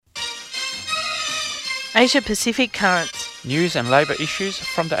Asia Pacific Currents. News and labour issues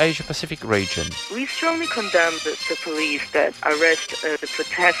from the Asia Pacific region. We strongly condemn the police that arrest the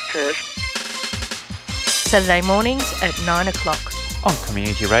protesters. Saturday mornings at 9 o'clock. On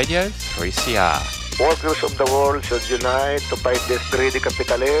Community Radio 3CR. Workers of the world should unite to fight this greedy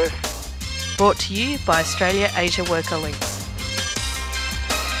capitalists. Brought to you by Australia.Asia Worker Links.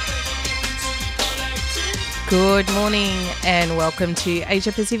 Good morning and welcome to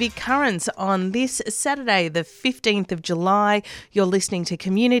Asia Pacific Currents on this Saturday, the 15th of July. You're listening to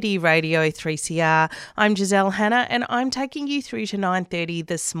Community Radio 3CR. I'm Giselle Hanna and I'm taking you through to 9:30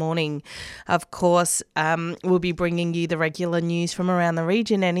 this morning. Of course, we'll be bringing you the regular news from around the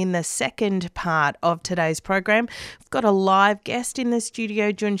region, and in the second part of today's program, we've got a live guest in the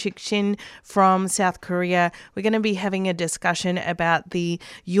studio, Joon Shik Shin from South Korea. We're going to be having a discussion about the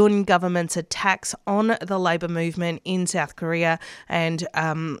Yoon government's attacks on the Labour movement in South Korea and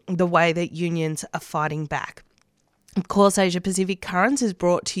the way that unions are fighting back. Of course, Asia Pacific Currents is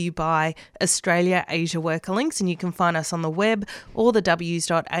brought to you by Australia.Asia Worker Links, and you can find us on the web or the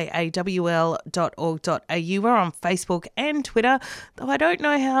w's.aawl.org.au. We're on Facebook and Twitter, though I don't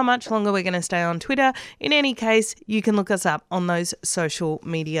know how much longer we're going to stay on Twitter. In any case, you can look us up on those social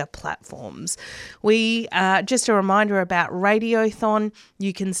media platforms. We just a reminder about Radiothon.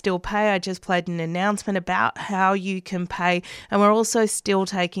 You can still pay. I just played an announcement about how you can pay, and we're also still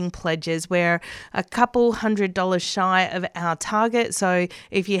taking pledges. We're a couple $100 shy of our target, so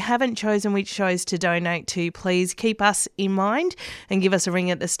if you haven't chosen which shows to donate to, please keep us in mind and give us a ring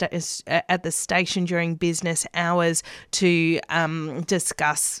at the station during business hours to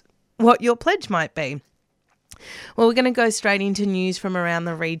discuss what your pledge might be. Well, we're going to go straight into news from around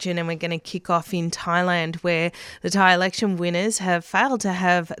the region, and we're going to kick off in Thailand, where the Thai election winners have failed to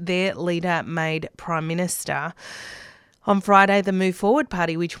have their leader made Prime Minister. On Friday, the Move Forward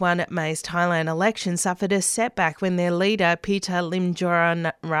Party, which won May's Thailand election, suffered a setback when their leader, Peter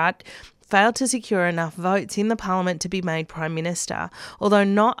Limjaroenrat, failed to secure enough votes in the parliament to be made Prime Minister. Although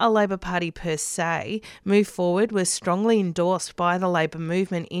not a Labour Party per se, Move Forward was strongly endorsed by the Labour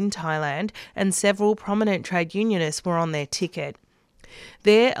movement in Thailand, and several prominent trade unionists were on their ticket.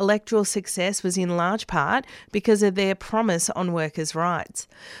 Their electoral success was in large part because of their promise on workers' rights.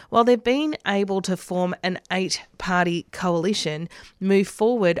 While they've been able to form an 8-party coalition, Move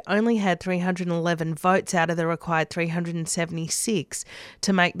Forward only had 311 votes out of the required 376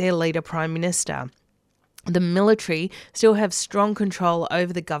 to make their leader Prime Minister. The military still have strong control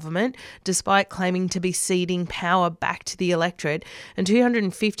over the government, despite claiming to be ceding power back to the electorate, and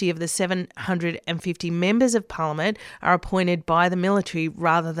 250 of the 750 members of parliament are appointed by the military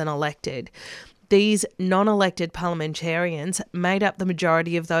rather than elected. These non-elected parliamentarians made up the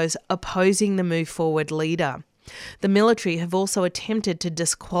majority of those opposing the Move Forward leader. The military have also attempted to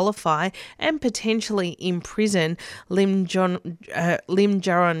disqualify and potentially imprison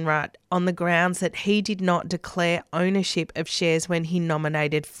Limjaroenrat on the grounds that he did not declare ownership of shares when he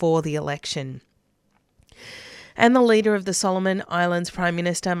nominated for the election. And the leader of the Solomon Islands, Prime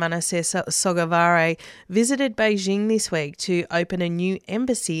Minister Manasseh Sogavare, visited Beijing this week to open a new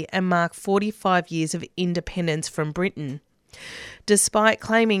embassy and mark 45 years of independence from Britain. Despite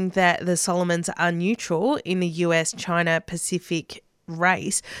claiming that the Solomons are neutral in the US-China Pacific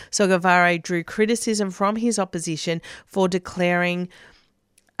race, Sogavare drew criticism from his opposition for declaring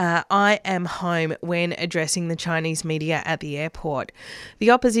I am home when addressing the Chinese media at the airport. The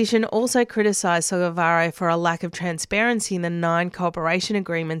opposition also criticised Sogavare for a lack of transparency in the 9 cooperation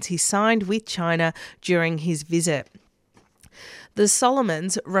agreements he signed with China during his visit. The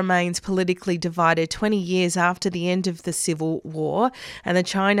Solomons remains politically divided 20 years after the end of the Civil War, and the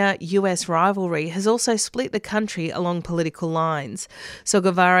China-US rivalry has also split the country along political lines.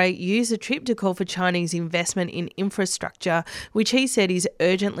 Sogavare used the trip to call for Chinese investment in infrastructure, which he said is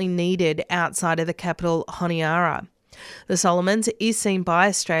urgently needed outside of the capital, Honiara. The Solomons is seen by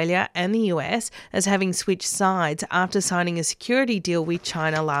Australia and the US as having switched sides after signing a security deal with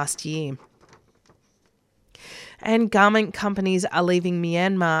China last year. And garment companies are leaving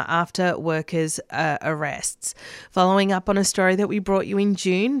Myanmar after workers' arrests. Following up on a story that we brought you in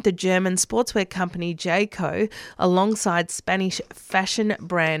June, the German sportswear company Jayco, alongside Spanish fashion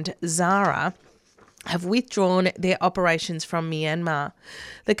brand Zara, have withdrawn their operations from Myanmar.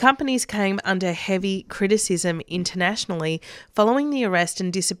 The companies came under heavy criticism internationally following the arrest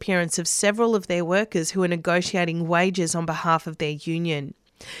and disappearance of several of their workers who were negotiating wages on behalf of their union.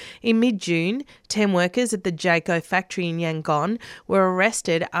 In mid-June, 10 workers at the Jayco factory in Yangon were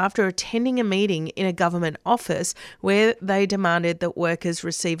arrested after attending a meeting in a government office where they demanded that workers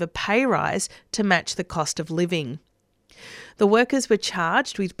receive a pay rise to match the cost of living. The workers were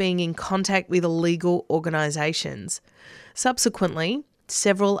charged with being in contact with illegal organisations. Subsequently,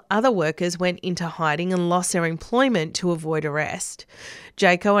 several other workers went into hiding and lost their employment to avoid arrest.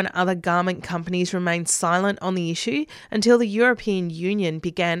 Jayco and other garment companies remained silent on the issue until the European Union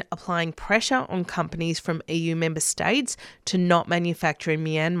began applying pressure on companies from EU member states to not manufacture in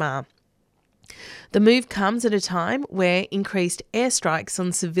Myanmar. The move comes at a time where increased airstrikes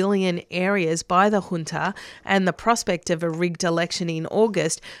on civilian areas by the junta and the prospect of a rigged election in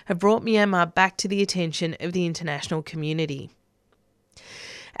August have brought Myanmar back to the attention of the international community.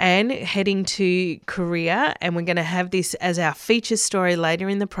 And heading to Korea, and we're going to have this as our feature story later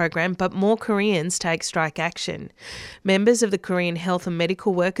in the program, but more Koreans take strike action. Members of the Korean Health and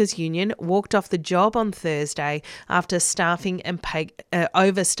Medical Workers Union walked off the job on Thursday after overstaffing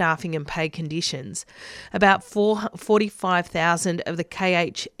and pay conditions. About 45,000 of the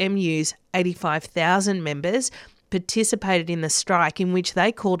KHMU's 85,000 members participated in the strike, in which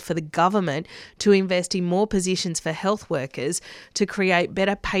they called for the government to invest in more positions for health workers to create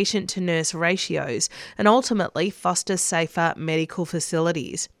better patient-to-nurse ratios and ultimately foster safer medical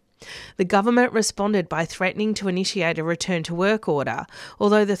facilities. The government responded by threatening to initiate a return-to-work order,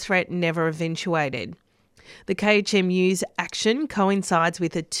 although the threat never eventuated. The KHMU's action coincides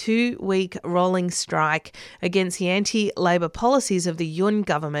with a 2-week rolling strike against the anti-Labor policies of the Yoon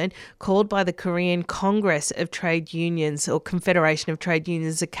government called by the Korean Congress of Trade Unions, or Confederation of Trade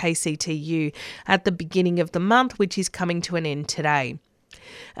Unions, the KCTU, at the beginning of the month, which is coming to an end today.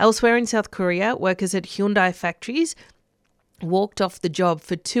 Elsewhere in South Korea, workers at Hyundai factories walked off the job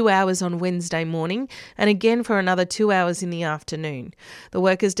for 2 hours on Wednesday morning and again for another 2 hours in the afternoon. The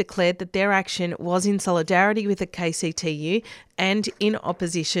workers declared that their action was in solidarity with the KCTU and in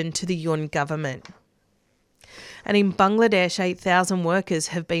opposition to the Yoon government. And in Bangladesh, 8,000 workers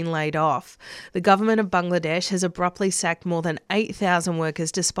have been laid off. The government of Bangladesh has abruptly sacked more than 8,000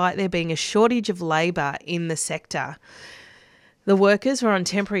 workers despite there being a shortage of labour in the sector. The workers were on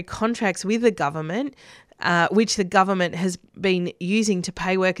temporary contracts with the government, which the government has been using to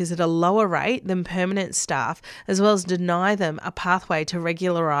pay workers at a lower rate than permanent staff, as well as deny them a pathway to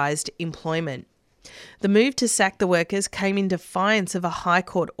regularised employment. The move to sack the workers came in defiance of a High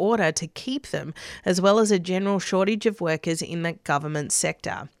Court order to keep them, as well as a general shortage of workers in the government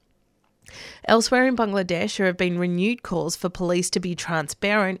sector. Elsewhere in Bangladesh, there have been renewed calls for police to be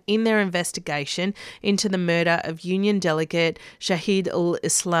transparent in their investigation into the murder of union delegate Shahid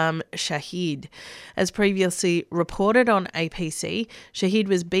ul-Islam Shahid. As previously reported on APC, Shahid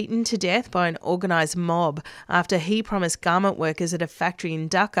was beaten to death by an organised mob after he promised garment workers at a factory in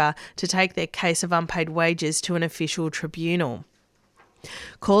Dhaka to take their case of unpaid wages to an official tribunal.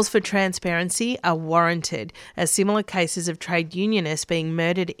 Calls for transparency are warranted, as similar cases of trade unionists being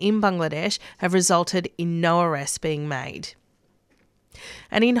murdered in Bangladesh have resulted in no arrests being made.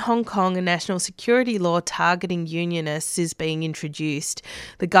 And in Hong Kong, a national security law targeting unionists is being introduced.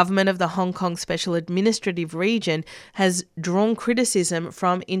 The government of the Hong Kong Special Administrative Region has drawn criticism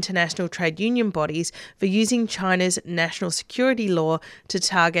from international trade union bodies for using China's national security law to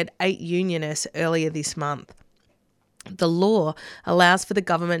target 8 unionists earlier this month. The law allows for the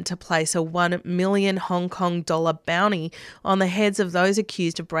government to place a $1 million Hong Kong dollar bounty on the heads of those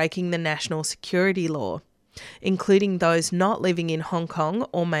accused of breaking the national security law, including those not living in Hong Kong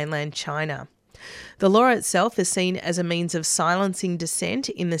or mainland China. The law itself is seen as a means of silencing dissent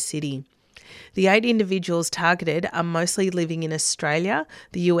in the city. The 8 individuals targeted are mostly living in Australia,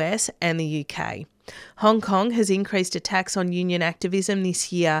 the US and the UK. Hong Kong has increased attacks on union activism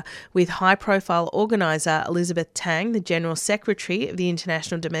this year, with high-profile organiser Elizabeth Tang, the General Secretary of the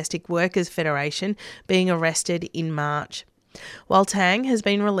International Domestic Workers Federation, being arrested in March. While Tang has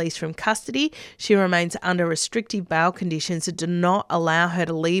been released from custody, she remains under restrictive bail conditions that do not allow her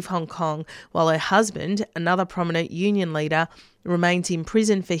to leave Hong Kong, while her husband, another prominent union leader, remains in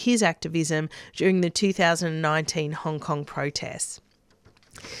prison for his activism during the 2019 Hong Kong protests.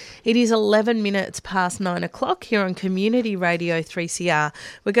 It is 11 minutes past 9 o'clock here on Community Radio 3CR.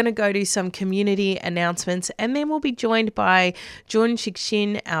 We're going to go to some community announcements and then we'll be joined by Joon Shik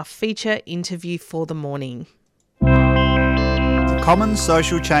Shin, our feature interview for the morning. The Commons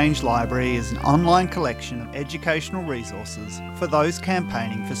Social Change Library is an online collection of educational resources for those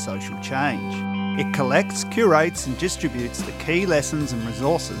campaigning for social change. It collects, curates and distributes the key lessons and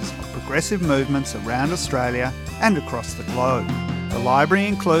resources of progressive movements around Australia and across the globe. The library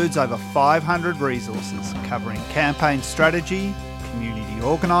includes over 500 resources covering campaign strategy, community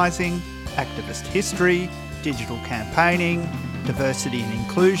organising, activist history, digital campaigning, diversity and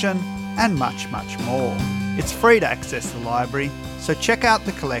inclusion, and much, much more. It's free to access the library, so check out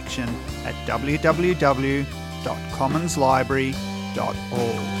the collection at www.commons.org.au.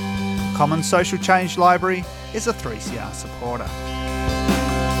 www.commonslibrary.org. Commons Social Change Library is a 3CR supporter.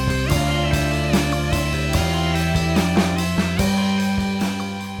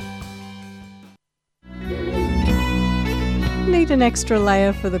 Need an extra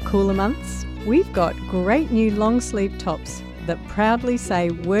layer for the cooler months? We've got great new long sleeve tops that proudly say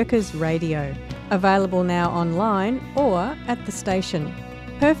Workers Radio. Available now online or at the station.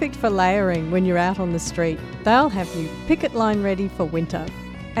 Perfect for layering when you're out on the street. They'll have you picket line ready for winter.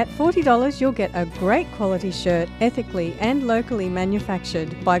 At $40 you'll get a great quality shirt ethically and locally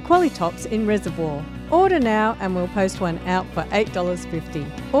manufactured by Qualitops in Reservoir. Order now and we'll post one out for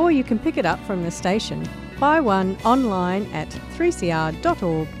 $8.50. Or you can pick it up from the station. Buy one online at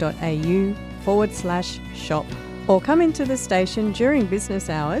 3cr.org.au/shop or come into the station during business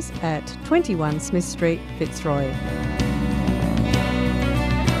hours at 21 Smith Street, Fitzroy.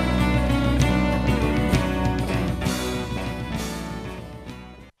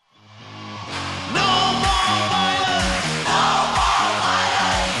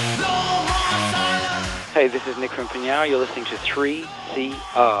 Hey, this is Nick from Pinyao. You're listening to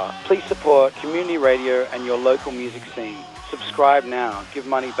 3CR. Please support community radio and your local music scene. Subscribe now. Give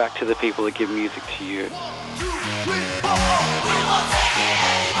money back to the people that give music to you.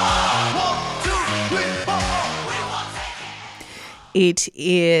 It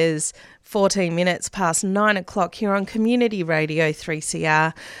is 14 minutes past 9 o'clock here on Community Radio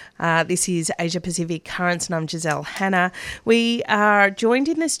 3CR. This is Asia Pacific Currents and I'm Giselle Hanna. We are joined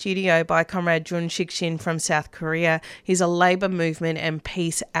in the studio by Comrade Joon Shik Shin from South Korea. He's a labour movement and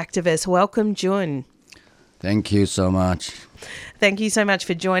peace activist. Welcome, Joon. Thank you so much. Thank you so much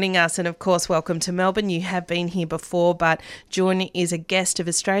for joining us, and of course welcome to Melbourne. You have been here before, but Joon is a guest of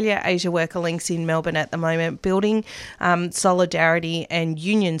Australia-Asia Worker Links in Melbourne at the moment, building solidarity and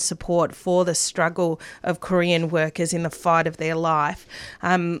union support for the struggle of Korean workers in the fight of their life.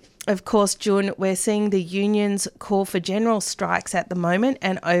 Of course, Joon, we're seeing the unions call for general strikes at the moment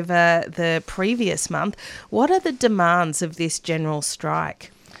and over the previous month. What are the demands of this general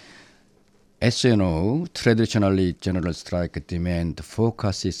strike? As you know, traditionally general strike demand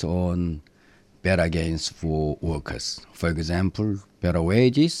focuses on better gains for workers. For example, better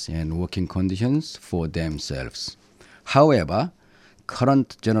wages and working conditions for themselves. However,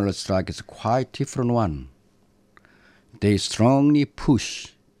 current general strike is quite different one. They strongly push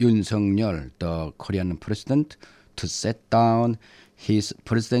Yoon Suk-yeol, the Korean president, to set down his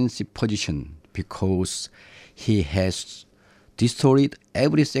presidency position because he has destroyed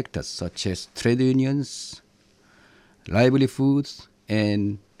every sector such as trade unions, livelihoods,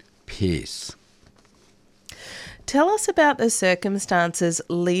 and peace. Tell us about the circumstances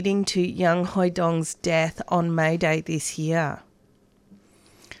leading to Young Hoi-dong's death on May Day this year.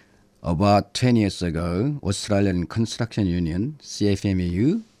 About 10 years ago, Australian Construction Union,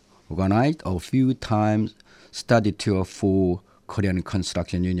 CFMEU, organized a few times study tour for Korean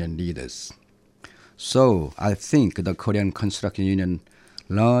construction union leaders. So I think the Korean Construction Union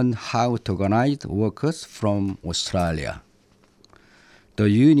learned how to organize workers from Australia. The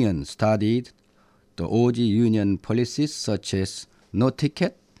union studied the OG union policies such as no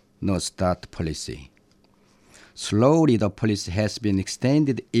ticket, no start policy. Slowly the policy has been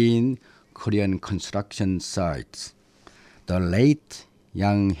extended in Korean construction sites. The late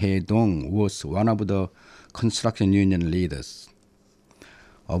Yang Hae-dong was one of the construction union leaders.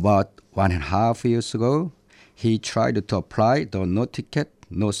 About 1.5 years ago, he tried to apply the no ticket,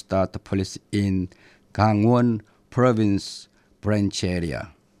 no start policy in Gangwon province branch area.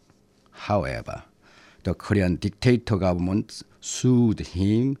 However, the Korean dictator government sued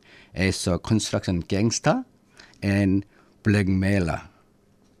him as a construction gangster and blackmailer.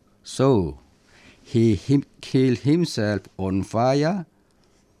 So he killed himself on fire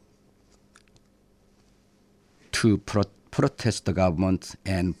to protest the government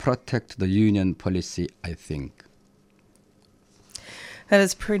and protect the union policy, I think. That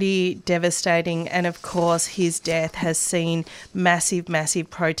is pretty devastating. And of course, his death has seen massive, massive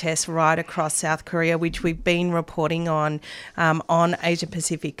protests right across South Korea, which we've been reporting on Asia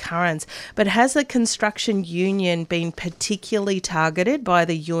Pacific Currents. But has the construction union been particularly targeted by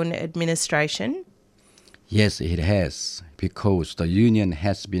the Yoon administration? Yes, it has, because the union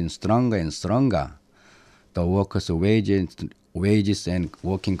has been stronger and stronger. The workers' wages and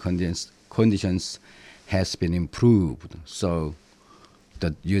working conditions has been improved. So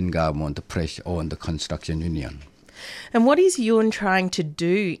the Yoon government pressure on the construction union. And what is Yoon trying to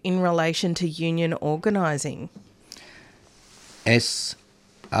do in relation to union organising? As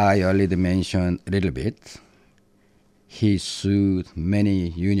I already mentioned a little bit, he sued many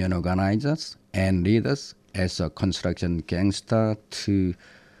union organizers and leaders as a construction gangster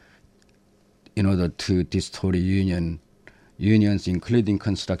in order to destroy unions, including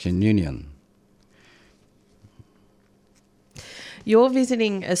construction union. You're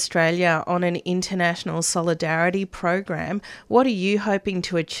visiting Australia on an international solidarity program. What are you hoping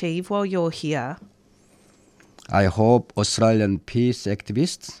to achieve while you're here? I hope Australian peace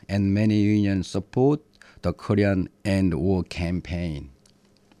activists and many unions support the Korean End War campaign.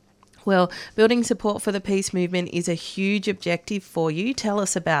 Well, building support for the peace movement is a huge objective for you. Tell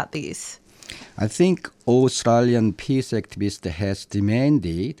us about this. I think Australian peace activists has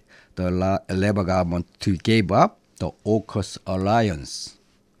demanded the Labour government to give up the AUKUS alliance.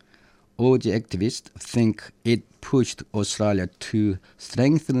 All the activists think it pushed Australia to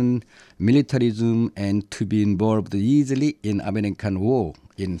strengthen militarism and to be involved easily in American war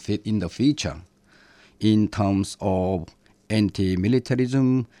in the future. In terms of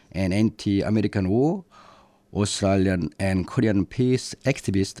anti-militarism and anti-American war, Australian and Korean peace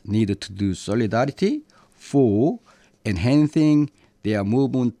activists need to do solidarity for enhancing their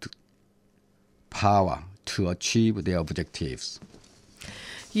movement power to achieve their objectives.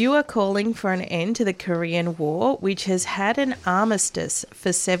 You are calling for an end to the Korean War, which has had an armistice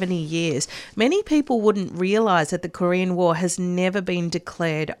for 70 years. Many people wouldn't realise that the Korean War has never been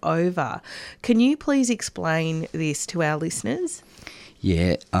declared over. Can you please explain this to our listeners?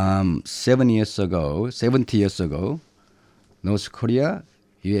 Yeah, 70 years ago, North Korea,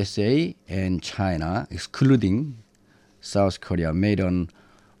 USA, and China, excluding South Korea, made an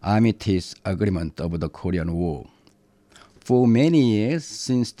armistice agreement over the Korean War. For many years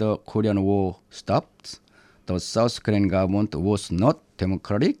since the Korean War stopped, the South Korean government was not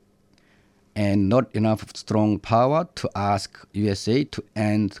democratic and not enough strong power to ask USA to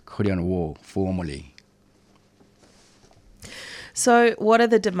end Korean War formally. So what are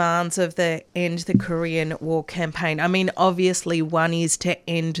the demands of the End the Korean War campaign? I mean, obviously one is to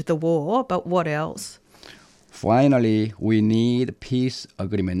end the war, but what else? Finally, we need peace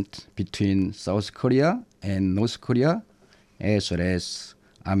agreement between South Korea and North Korea, as well as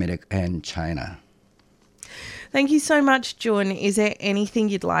America and China. Thank you so much, Joon. Is there anything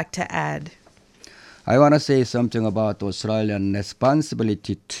you'd like to add? I want to say something about Australian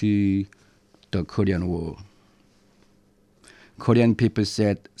responsibility to the Korean War. Korean people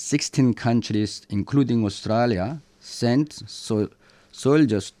said 16 countries, including Australia, sent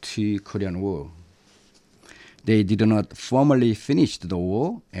soldiers to Korean War. They did not formally finish the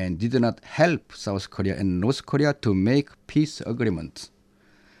war and did not help South Korea and North Korea to make peace agreements.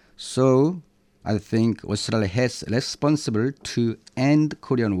 So I think Australia has responsible to end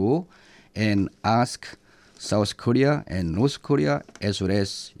Korean War and ask South Korea and North Korea as well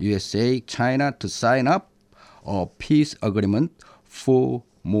as USA, China to sign up a peace agreement for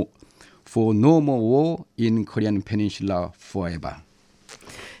no more war in Korean Peninsula forever.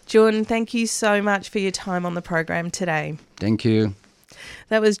 Joon, thank you so much for your time on the program today. Thank you.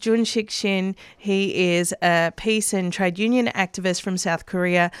 That was Joon Shik Shin. He is a peace and trade union activist from South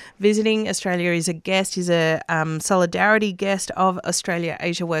Korea visiting Australia as a guest. He's a solidarity guest of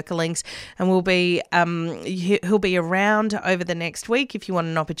Australia.Asia Worker Links, and he'll be around over the next week if you want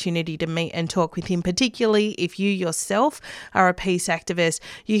an opportunity to meet and talk with him, particularly if you yourself are a peace activist.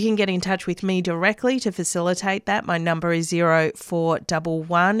 You can get in touch with me directly to facilitate that. My number is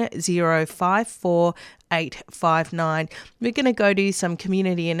 0411 054 859. We're going to go do some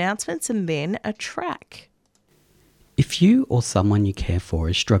community announcements and then a track. If you or someone you care for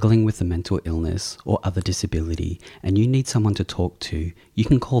is struggling with a mental illness or other disability and you need someone to talk to, you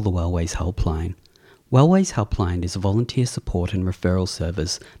can call the Wellways Helpline. Wellways Helpline is a volunteer support and referral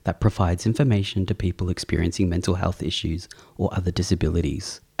service that provides information to people experiencing mental health issues or other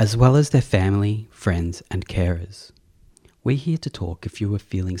disabilities, as well as their family, friends and carers. We're here to talk if you are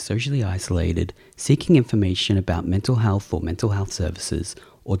feeling socially isolated, seeking information about mental health or mental health services,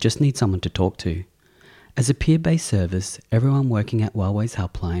 or just need someone to talk to. As a peer-based service, everyone working at Wellways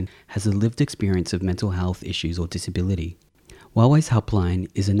Helpline has a lived experience of mental health issues or disability. Wellways Helpline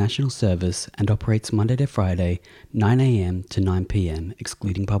is a national service and operates Monday to Friday, 9 a.m. to 9 p.m,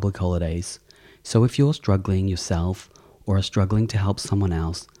 excluding public holidays. So if you're struggling yourself or are struggling to help someone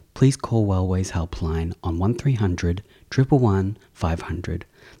else, please call Wellways Helpline on 1300 111 500.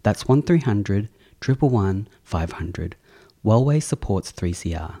 That's 1300 111 500. Wellways supports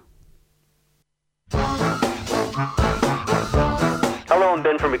 3CR. Hello, I'm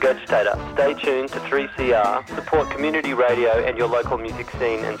Ben from Regurgitator. Stay tuned to 3CR, support community radio and your local music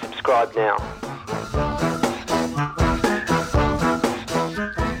scene, and subscribe now.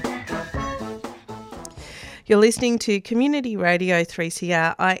 You're listening to Community Radio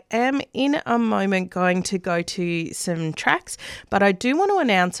 3CR. I am in a moment going to go to some tracks, but I do want to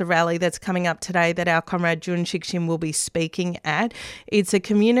announce a rally that's coming up today that our comrade Joon Shik Shin will be speaking at. It's a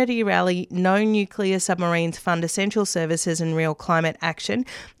community rally, No Nuclear Submarines Fund Essential Services and Real Climate Action.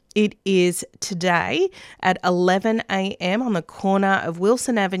 It is today at 11 a.m. on the corner of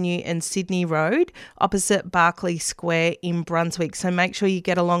Wilson Avenue and Sydney Road, opposite Barclay Square in Brunswick. So make sure you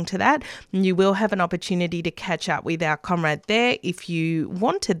get along to that, and you will have an opportunity to catch up with our comrade there if you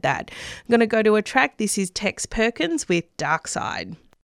wanted that. I'm going to go to a track. This is Tex Perkins with Dark Side.